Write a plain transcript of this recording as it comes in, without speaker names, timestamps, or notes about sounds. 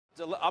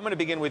I'm going to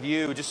begin with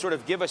you. Just sort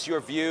of give us your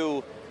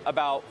view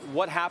about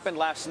what happened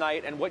last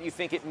night and what you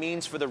think it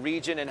means for the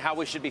region and how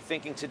we should be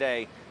thinking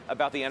today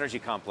about the energy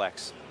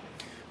complex.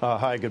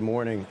 Hi, good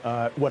morning.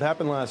 What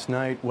happened last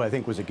night, I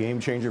think, was a game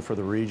changer for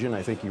the region.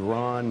 I think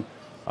Iran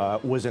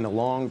was in a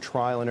long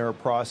trial and error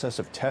process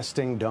of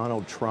testing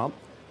Donald Trump.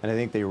 And I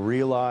think they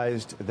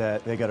realized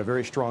that they got a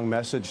very strong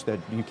message that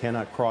you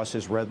cannot cross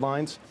his red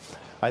lines.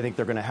 I think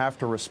they're going to have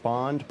to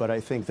respond, but I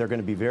think they're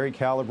going to be very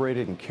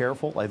calibrated and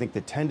careful. I think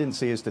the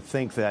tendency is to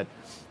think that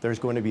there's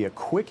going to be a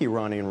quick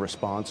Iranian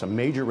response, a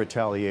major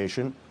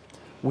retaliation.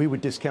 We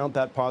would discount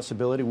that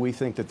possibility. We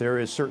think that there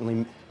is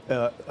certainly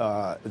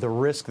the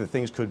risk that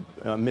things could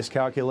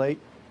miscalculate.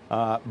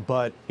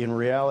 But in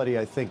reality,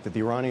 I think that the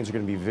Iranians are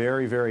going to be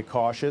very, very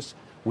cautious.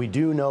 We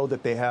do know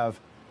that they have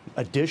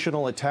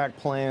additional attack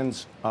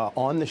plans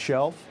on the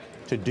shelf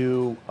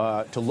to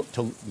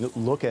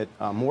look at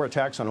more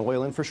attacks on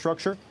oil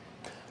infrastructure.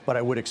 But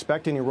I would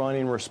expect an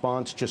Iranian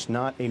response, just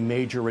not a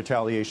major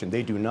retaliation.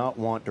 They do not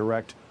want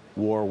direct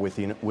war with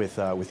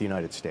the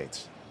United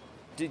States.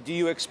 Do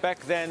you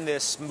expect then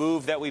this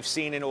move that we've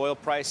seen in oil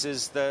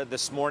prices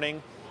this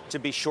morning to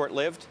be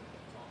short-lived?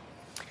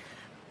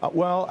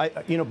 Well,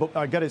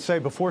 I got to say,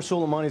 before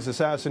Soleimani's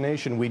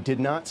assassination, we did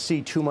not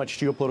see too much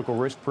geopolitical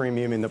risk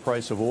premium in the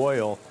price of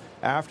oil.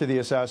 After the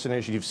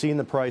assassination, you've seen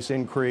the price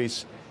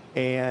increase.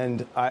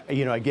 And,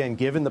 again,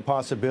 given the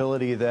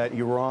possibility that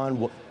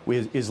Iran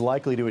is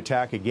likely to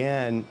attack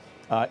again,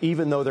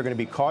 even though they're going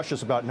to be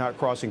cautious about not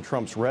crossing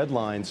Trump's red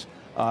lines,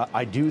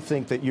 I do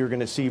think that you're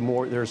going to see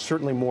more. There's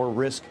certainly more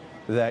risk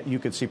that you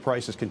could see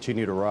prices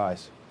continue to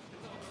rise.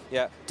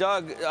 Yeah.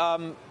 Doug,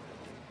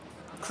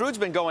 crude's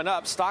been going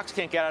up. Stocks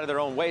can't get out of their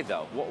own way,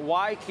 though.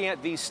 Why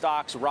can't these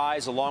stocks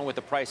rise along with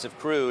the price of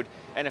crude?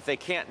 And if they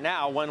can't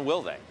now, when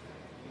will they?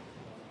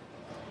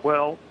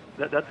 Well,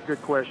 that's a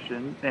good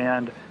question.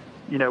 And,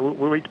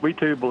 we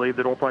too believe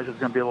that oil prices are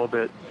going to be a little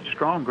bit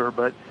stronger.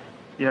 But,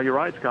 you're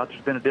right, Scott,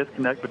 there's been a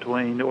disconnect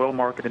between the oil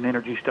market and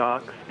energy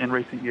stocks in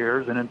recent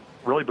years. And it's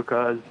really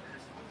because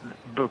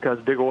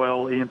big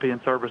oil, E&P,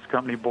 and service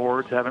company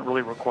boards haven't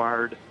really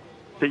required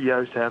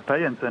CEOs to have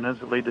pay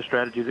incentives that lead to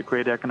strategies that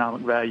create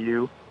economic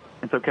value.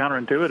 And so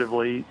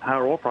counterintuitively,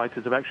 higher oil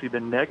prices have actually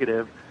been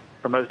negative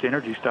for most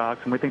energy stocks,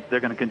 and we think they're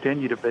going to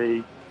continue to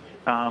be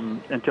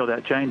until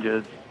that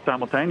changes.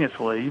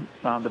 Simultaneously,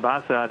 the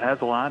buy side has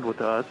aligned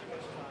with us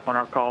on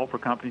our call for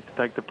companies to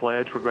take the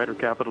pledge for greater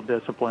capital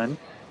discipline,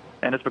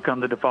 and it's become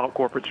the default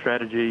corporate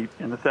strategy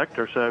in the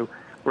sector. So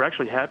we're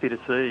actually happy to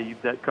see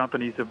that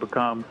companies have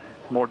become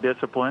more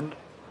disciplined.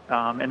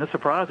 And the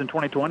surprise in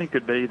 2020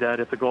 could be that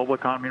if the global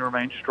economy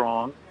remains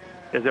strong,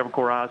 as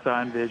Evercore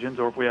ISI envisions,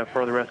 or if we have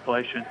further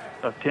escalation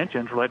of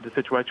tensions related to the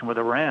situation with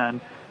Iran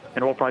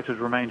and oil prices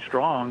remain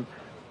strong,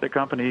 that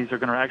companies are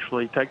going to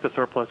actually take the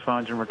surplus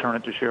funds and return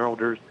it to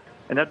shareholders.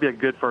 And that'd be a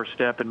good first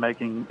step in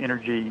making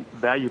energy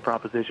value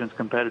propositions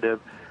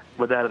competitive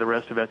with that of the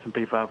rest of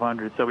S&P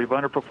 500. So we've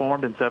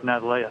underperformed in 7 out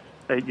of the last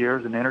 8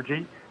 years in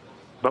energy,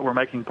 but we're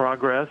making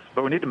progress.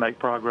 But we need to make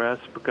progress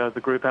because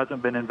the group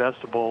hasn't been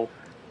investable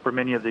for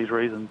many of these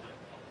reasons.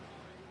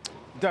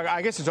 Doug,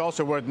 I guess it's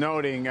also worth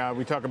noting,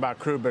 we talk about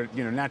crude, but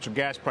natural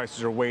gas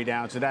prices are way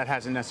down, so that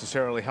hasn't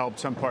necessarily helped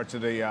some parts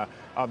of the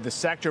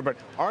sector. But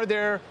are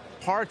there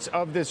parts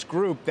of this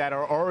group that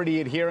are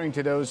already adhering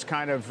to those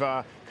kind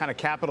of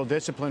capital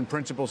discipline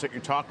principles that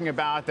you're talking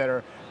about that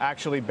are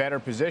actually better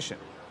positioned?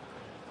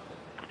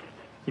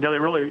 They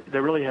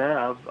really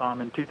have.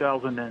 In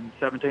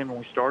 2017, when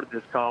we started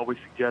this call, we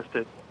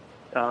suggested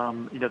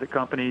the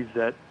companies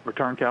that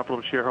return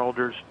capital to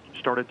shareholders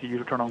started to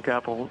use return on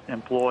capital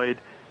employed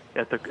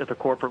at the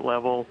corporate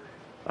level,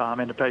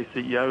 and to pay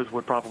CEOs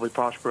would probably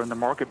prosper in the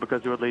market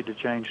because it would lead to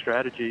change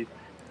strategies.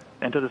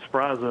 And to the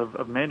surprise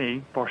of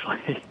many,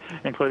 partially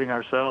including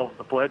ourselves,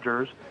 the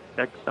pledgers,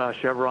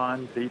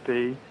 Chevron,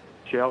 BP,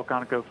 Shell,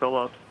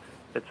 ConocoPhillips,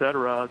 et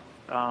cetera,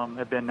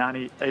 have been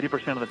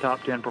 80% of the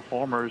top 10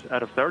 performers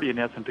out of 30 in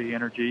S&P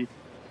Energy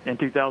in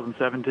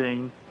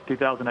 2017,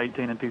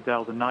 2018, and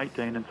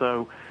 2019. And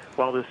so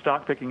while this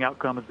stock picking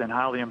outcome has been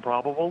highly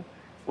improbable,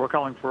 we're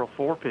calling for a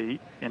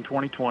four-peat in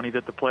 2020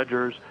 that the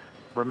pledgers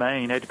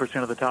remain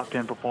 80% of the top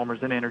 10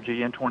 performers in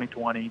energy in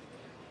 2020,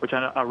 which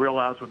I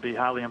realize would be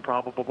highly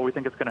improbable, but we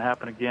think it's going to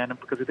happen again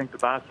because we think the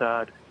buy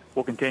side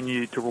will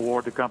continue to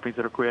reward the companies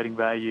that are creating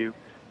value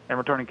and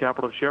returning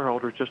capital to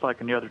shareholders, just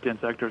like in the other 10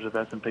 sectors of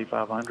S&P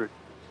 500.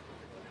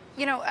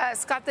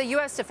 Scott, the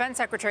U.S. Defense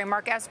Secretary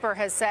Mark Esper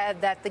has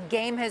said that the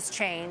game has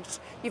changed.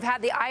 You've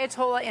had the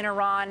Ayatollah in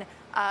Iran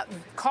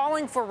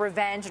calling for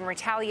revenge and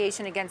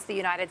retaliation against the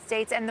United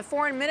States, and the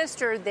foreign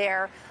minister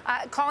there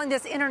calling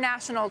this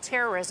international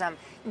terrorism.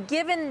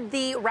 Given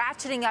the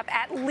ratcheting up,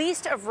 at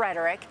least of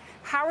rhetoric,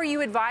 how are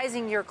you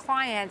advising your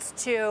clients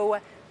to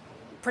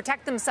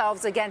protect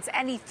themselves against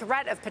any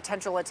threat of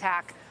potential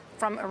attack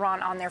from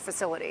Iran on their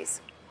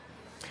facilities?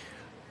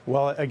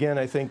 Well, again,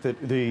 I think that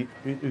the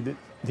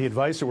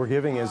advice that we're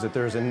giving is that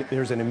there's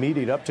an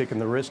immediate uptick in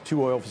the risk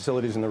to oil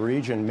facilities in the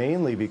region,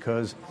 mainly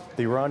because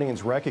the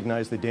Iranians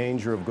recognize the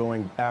danger of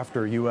going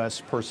after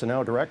U.S.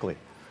 personnel directly.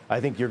 I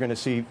think you're going to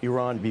see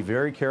Iran be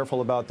very careful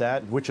about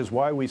that, which is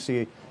why we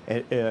see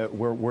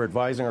we're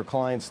advising our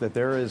clients that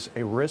there is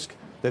a risk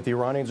that the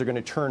Iranians are going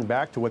to turn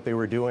back to what they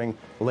were doing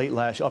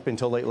up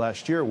until late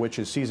last year, which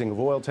is seizing of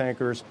oil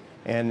tankers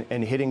and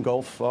hitting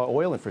Gulf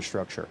oil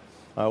infrastructure.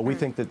 We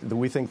think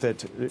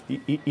that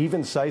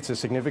even sites as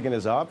significant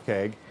as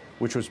Abqaiq,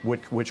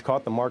 which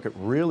caught the market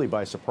really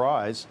by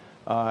surprise,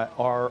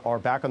 are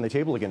back on the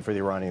table again for the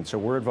Iranians. So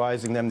we're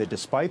advising them that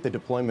despite the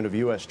deployment of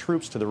U.S.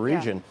 troops to the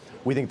region,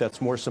 we think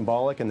that's more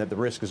symbolic and that the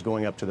risk is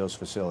going up to those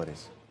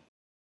facilities.